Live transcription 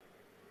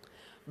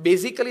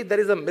Basically, there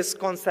is a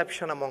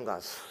misconception among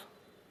us.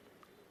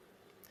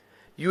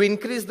 You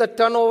increase the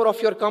turnover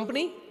of your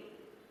company,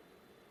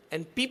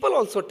 and people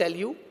also tell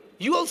you,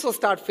 you also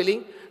start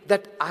feeling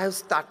that I have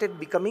started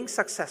becoming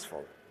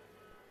successful.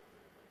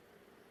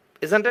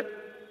 Isn't it?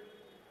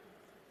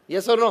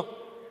 Yes or no?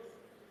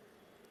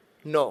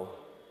 No.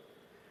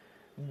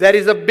 There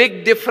is a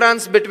big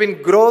difference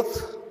between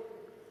growth,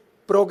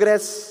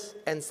 progress,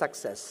 and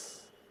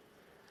success.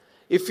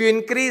 If you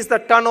increase the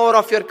turnover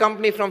of your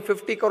company from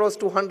 50 crores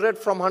to 100,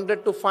 from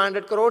 100 to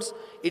 500 crores,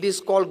 it is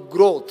called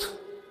growth.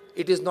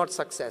 It is not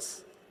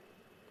success.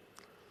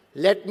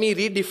 Let me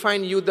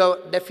redefine you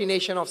the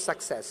definition of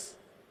success.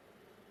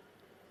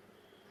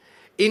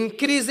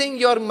 Increasing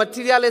your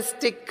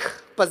materialistic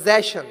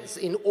possessions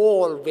in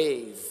all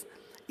ways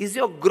is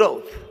your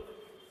growth.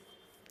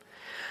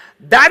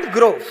 That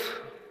growth,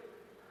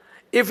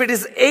 if it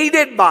is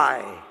aided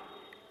by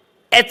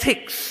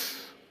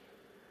ethics,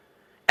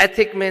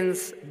 ethic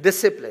means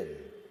discipline,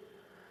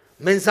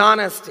 means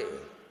honesty,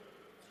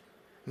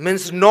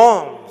 means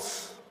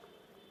norms,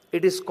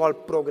 it is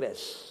called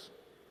progress.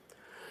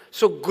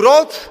 So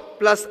growth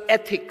plus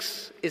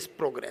ethics is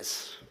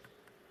progress.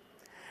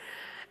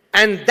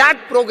 And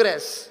that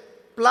progress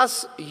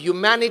plus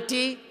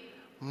humanity,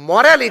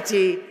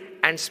 morality,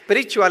 and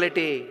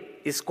spirituality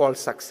is called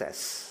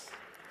success.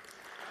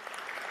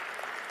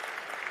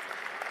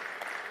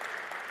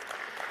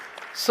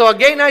 So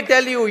again I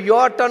tell you,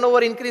 your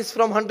turnover increased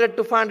from 100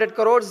 to 500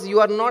 crores, you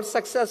are not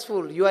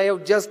successful, you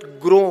have just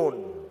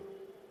grown.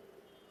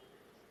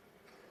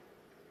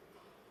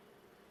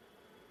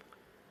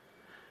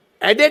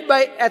 Aided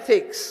by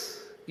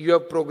ethics, you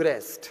have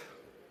progressed.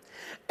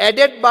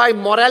 Aided by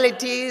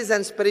moralities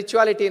and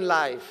spirituality in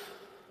life,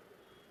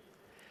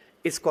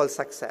 it's called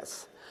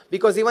success.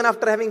 Because even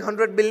after having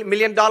 $100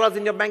 million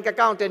in your bank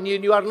account and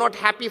you are not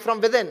happy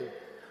from within,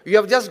 you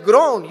have just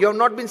grown, you have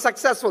not been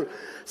successful.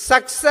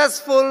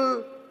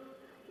 Successful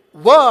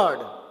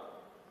word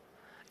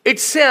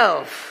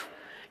itself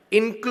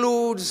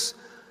includes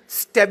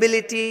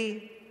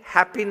stability,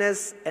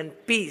 happiness, and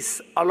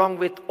peace along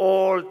with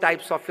all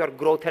types of your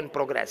growth and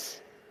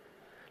progress.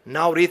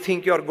 Now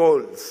rethink your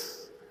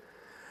goals.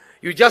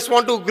 You just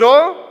want to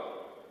grow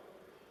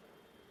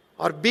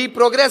or be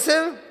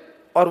progressive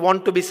or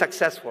want to be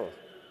successful?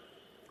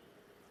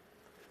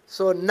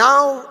 So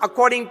now,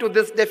 according to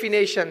this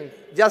definition,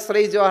 just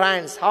raise your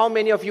hands. How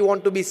many of you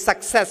want to be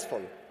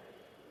successful?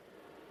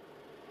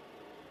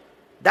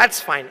 That's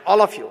fine,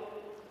 all of you.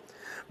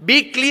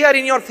 Be clear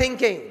in your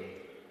thinking.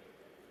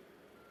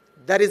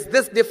 There is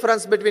this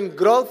difference between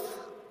growth,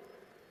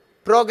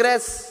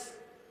 progress,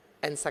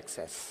 and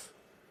success.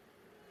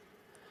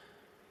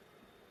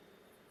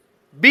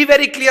 Be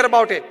very clear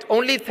about it.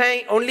 Only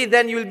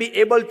then you will be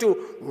able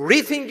to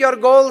rethink your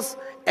goals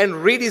and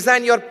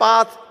redesign your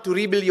path to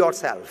rebuild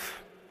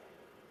yourself.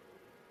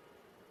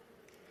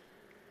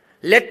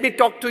 Let me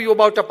talk to you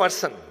about a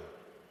person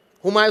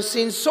whom I have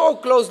seen so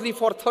closely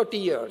for 30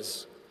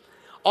 years,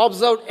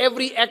 observed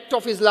every act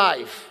of his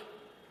life,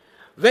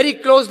 very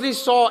closely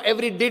saw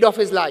every deed of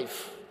his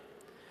life.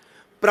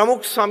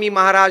 Pramukh Swami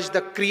Maharaj,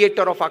 the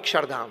creator of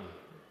Akshardham,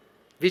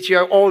 which you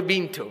have all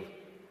been to.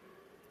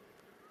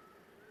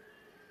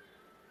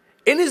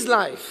 In his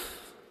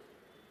life,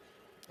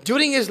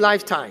 during his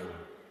lifetime,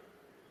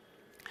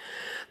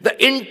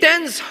 the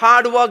intense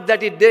hard work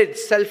that he did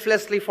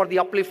selflessly for the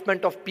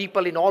upliftment of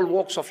people in all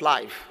walks of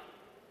life.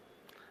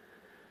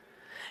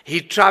 He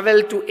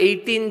traveled to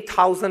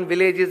 18,000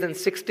 villages in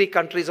 60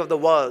 countries of the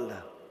world,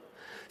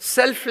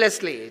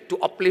 selflessly to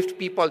uplift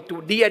people,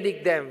 to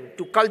de-addict them,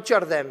 to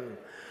culture them,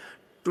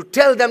 to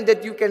tell them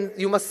that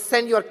you must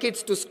send your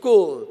kids to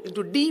school,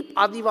 into deep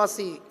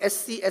Adivasi,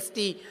 SC,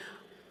 ST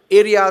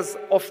areas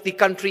of the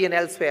country and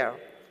elsewhere.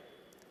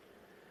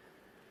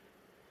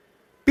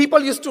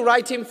 People used to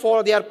write him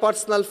for their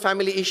personal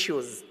family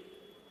issues.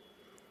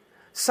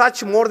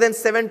 Such more than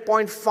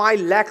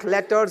 7.5 lakh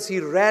letters he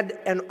read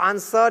and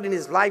answered in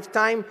his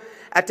lifetime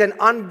at an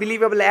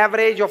unbelievable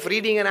average of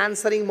reading and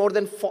answering more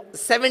than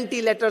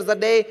 70 letters a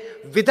day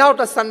without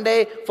a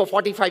Sunday for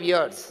 45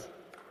 years.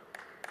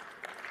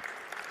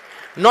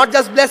 Not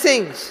just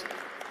blessings,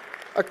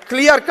 a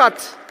clear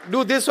cut,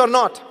 do this or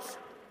not.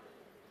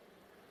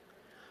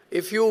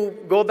 If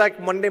you go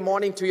back Monday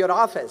morning to your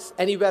office,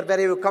 anywhere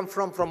where you come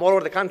from all over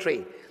the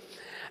country,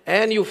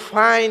 and you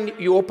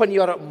open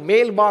your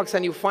mailbox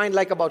and you find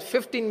like about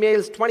 15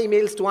 mails, 20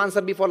 mails to answer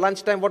before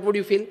lunchtime, what would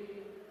you feel?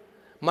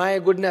 My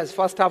goodness,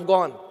 first half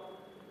gone.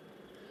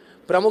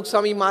 Pramukh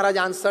Swami Maharaj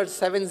answered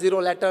 70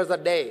 letters a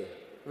day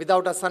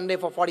without a Sunday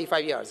for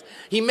 45 years.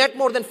 He met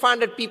more than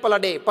 500 people a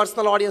day,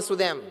 personal audience to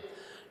them,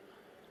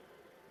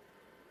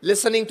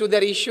 listening to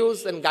their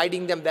issues and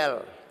guiding them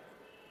well.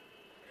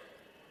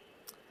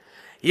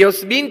 He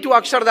has been to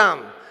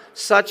Akshardham,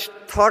 such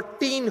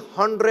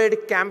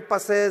 1,300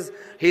 campuses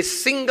he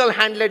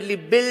single-handedly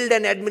built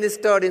and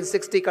administered in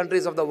 60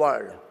 countries of the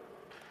world.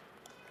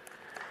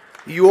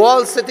 You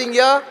all sitting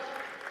here,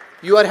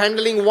 you are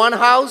handling one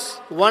house,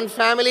 one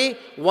family,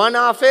 one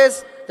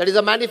office, that is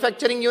a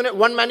manufacturing unit,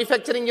 one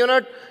manufacturing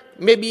unit,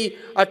 maybe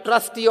a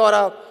trustee or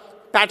a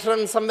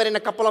patron somewhere in a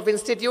couple of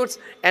institutes,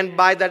 and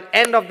by the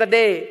end of the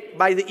day,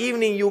 by the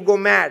evening, you go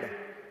mad.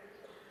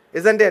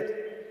 Isn't it?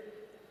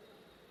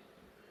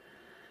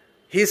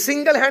 He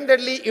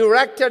single-handedly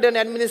erected and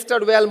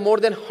administered well more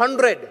than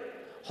 100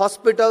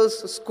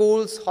 hospitals,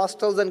 schools,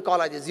 hostels, and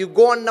colleges. You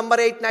go on number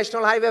 8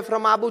 National Highway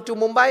from Abu to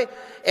Mumbai,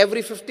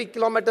 every 50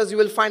 kilometers you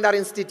will find our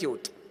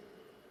institute.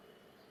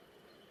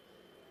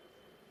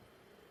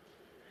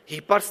 He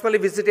personally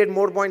visited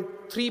more than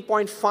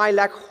 3.5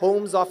 lakh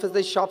homes,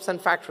 offices, shops, and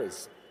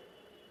factories.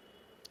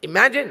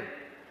 Imagine.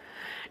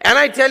 And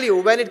I tell you,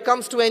 when it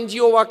comes to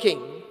NGO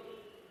working,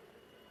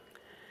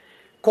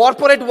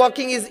 corporate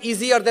working is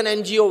easier than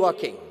NGO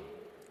working.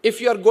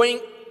 If you are going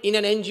in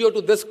an NGO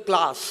to this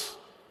class,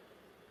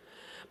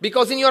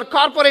 because in your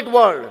corporate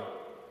world,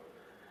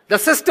 the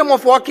system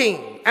of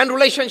working and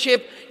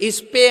relationship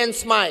is pay and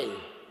smile.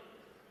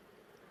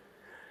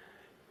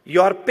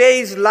 Your pay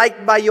is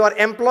liked by your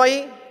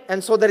employee,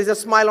 and so there is a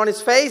smile on his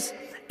face,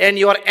 and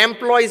your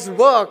employee's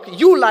work,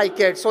 you like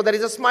it, so there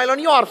is a smile on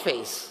your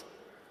face.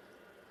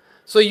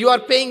 So you are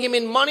paying him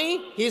in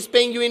money, he is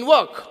paying you in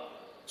work.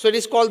 So it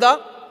is called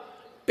the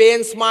pay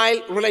and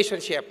smile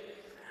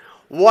relationship.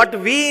 What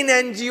we in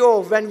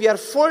NGO, when we are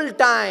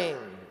full-time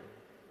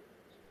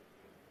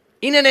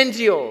in an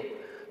NGO,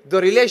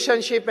 the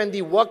relationship and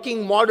the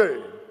working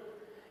model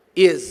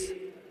is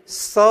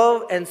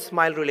serve and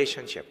smile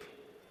relationship.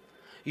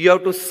 You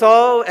have to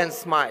serve and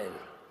smile.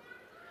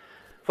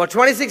 For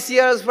 26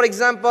 years, for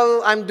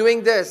example, I'm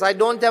doing this. I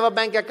don't have a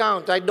bank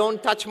account. I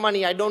don't touch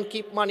money. I don't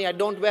keep money. I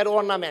don't wear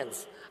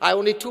ornaments. I have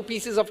only 2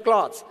 pieces of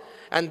cloths.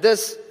 And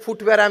this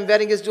footwear I'm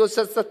wearing is just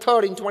the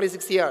third in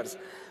 26 years.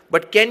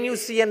 But can you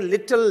see a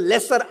little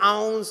lesser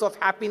ounce of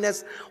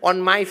happiness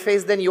on my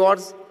face than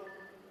yours?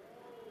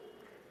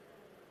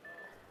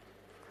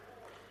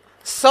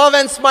 Serve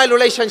and smile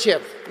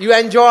relationship, you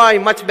enjoy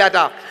much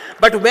better.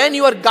 But when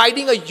you are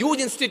guiding a huge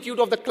institute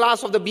of the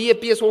class of the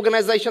BAPS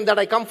organization that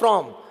I come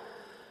from,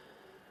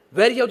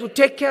 where you have to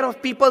take care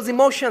of people's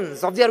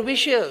emotions, of their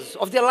wishes,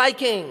 of their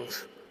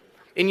likings.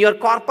 In your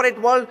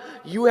corporate world,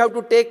 you have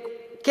to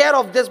take care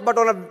of this, but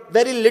on a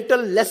very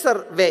little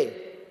lesser way.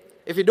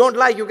 If you don't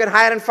like, you can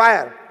hire and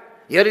fire.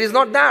 Here it is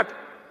not that.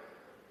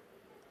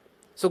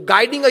 So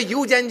guiding a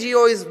huge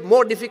NGO is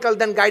more difficult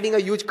than guiding a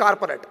huge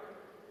corporate.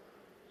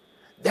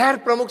 There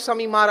Pramukh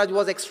Swami Maharaj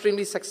was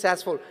extremely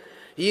successful.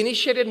 He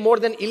initiated more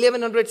than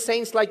 1100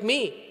 saints like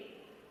me.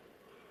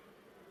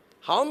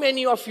 How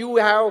many of you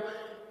have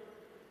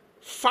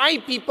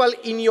 5 people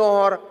in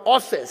your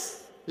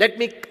office? Let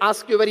me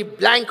ask you a very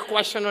blank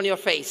question on your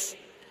face.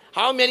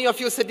 How many of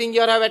you sitting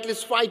here have at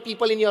least 5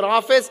 people in your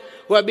office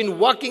who have been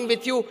working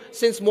with you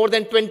since more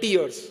than 20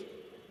 years?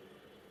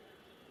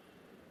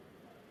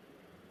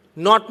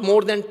 Not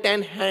more than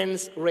 10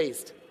 hands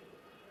raised.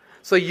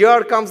 So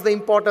here comes the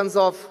importance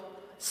of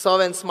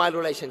serve and smile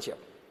relationship.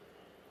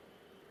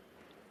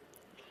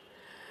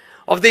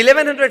 Of the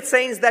 1100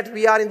 saints that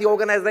we are in the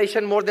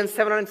organization, more than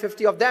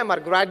 750 of them are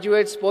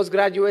graduates,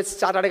 postgraduates,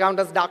 chartered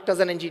accountants, doctors,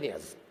 and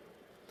engineers.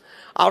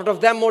 Out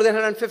of them, more than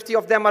 150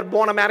 of them are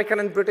born American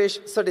and British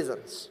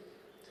citizens.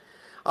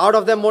 Out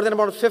of them, more than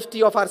about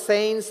 50 of our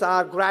saints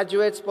are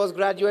graduates,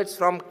 postgraduates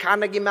from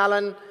Carnegie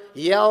Mellon,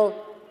 Yale,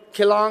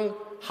 Keelung,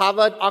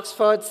 Harvard,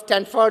 Oxford,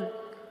 Stanford.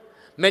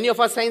 Many of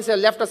our saints have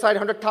left aside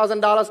 $100,000,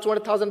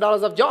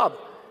 $200,000 of job.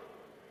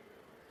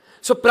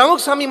 So Pramukh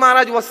Swami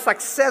Maharaj was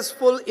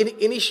successful in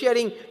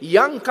initiating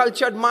young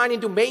cultured mind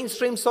into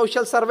mainstream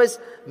social service,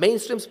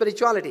 mainstream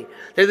spirituality.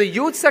 There is a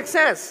huge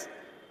success.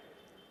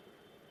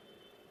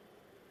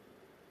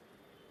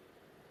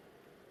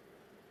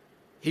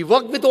 He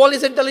worked with all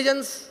his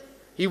intelligence.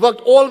 He worked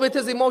all with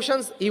his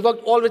emotions. He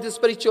worked all with his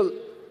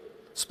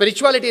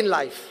spirituality in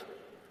life.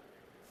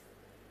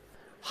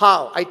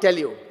 How? I tell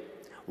you.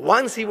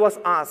 Once he was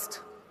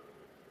asked,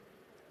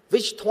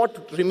 which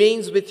thought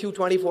remains with you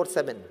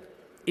 24/7?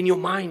 In your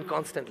mind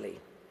constantly.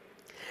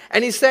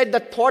 And he said, the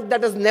thought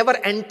that has never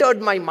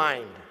entered my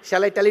mind.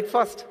 Shall I tell it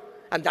first?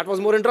 And that was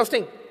more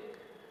interesting.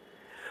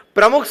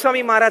 Pramukh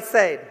Swami Maharaj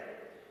said,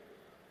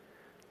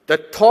 the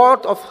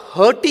thought of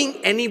hurting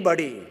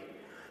anybody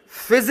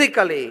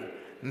physically,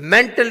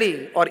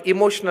 mentally, or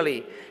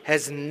emotionally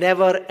has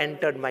never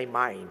entered my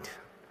mind.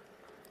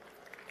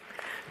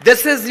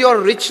 This is your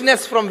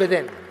richness from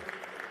within.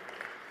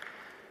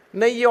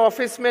 नहीं, ये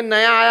office में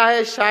नया आया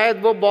है,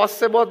 शायद वो boss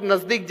से बहुत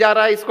नजदीक जा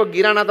रहा है, इसको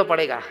गिराना तो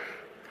पड़ेगा.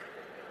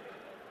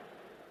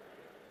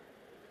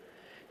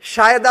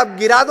 शायद आप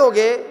गिरा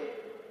दोगे,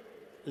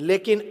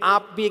 लेकिन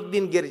आप भी एक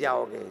दिन गिर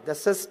जाओगे. The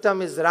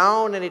system is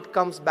round and it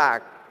comes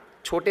back.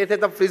 छोटे थे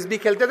तब फ्रिस्बी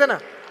खेलते थे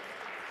ना.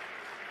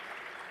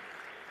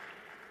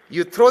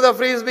 You throw the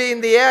frisbee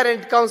in the air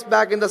and it comes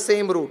back in the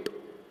same route.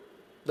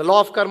 The law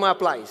of karma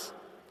applies.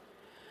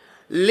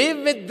 Live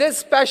with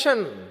this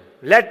passion.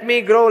 Let me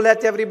grow,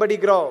 let everybody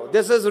grow.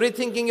 This is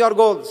rethinking your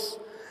goals.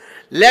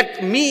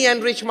 Let me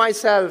enrich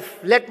myself.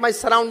 Let my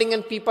surrounding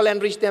and people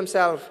enrich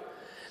themselves.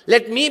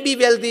 Let me be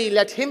wealthy,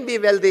 let him be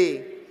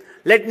wealthy.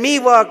 Let me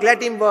work,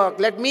 let him work.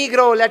 Let me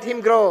grow, let him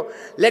grow.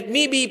 Let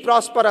me be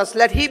prosperous,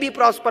 let he be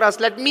prosperous.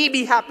 Let me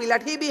be happy,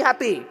 let he be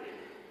happy.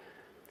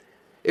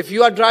 If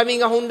you are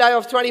driving a Hyundai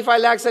of 25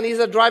 lakhs and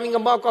he's driving a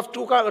Merc of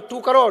 2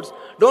 crores,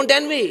 don't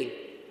envy.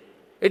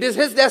 It is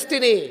his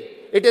destiny.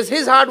 It is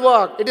his hard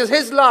work. It is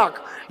his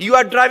luck. You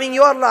are driving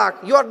your luck,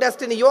 your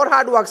destiny, your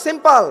hard work.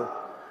 Simple.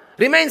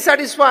 Remain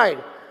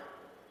satisfied.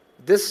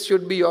 This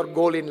should be your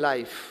goal in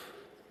life.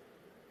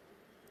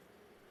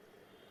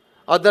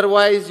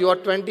 Otherwise, your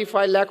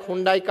 25 lakh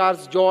Hyundai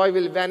car's joy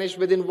will vanish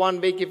within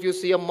 1 week if you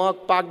see a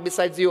Merc parked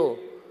beside you.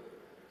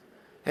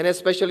 And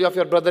especially of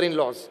your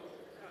brother-in-laws.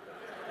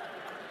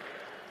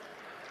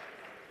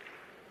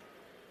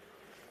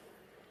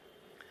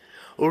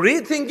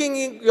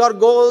 Rethinking your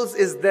goals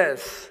is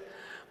this.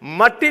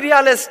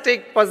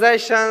 Materialistic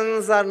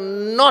possessions are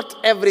not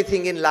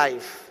everything in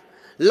life.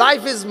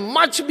 Life is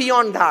much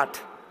beyond that.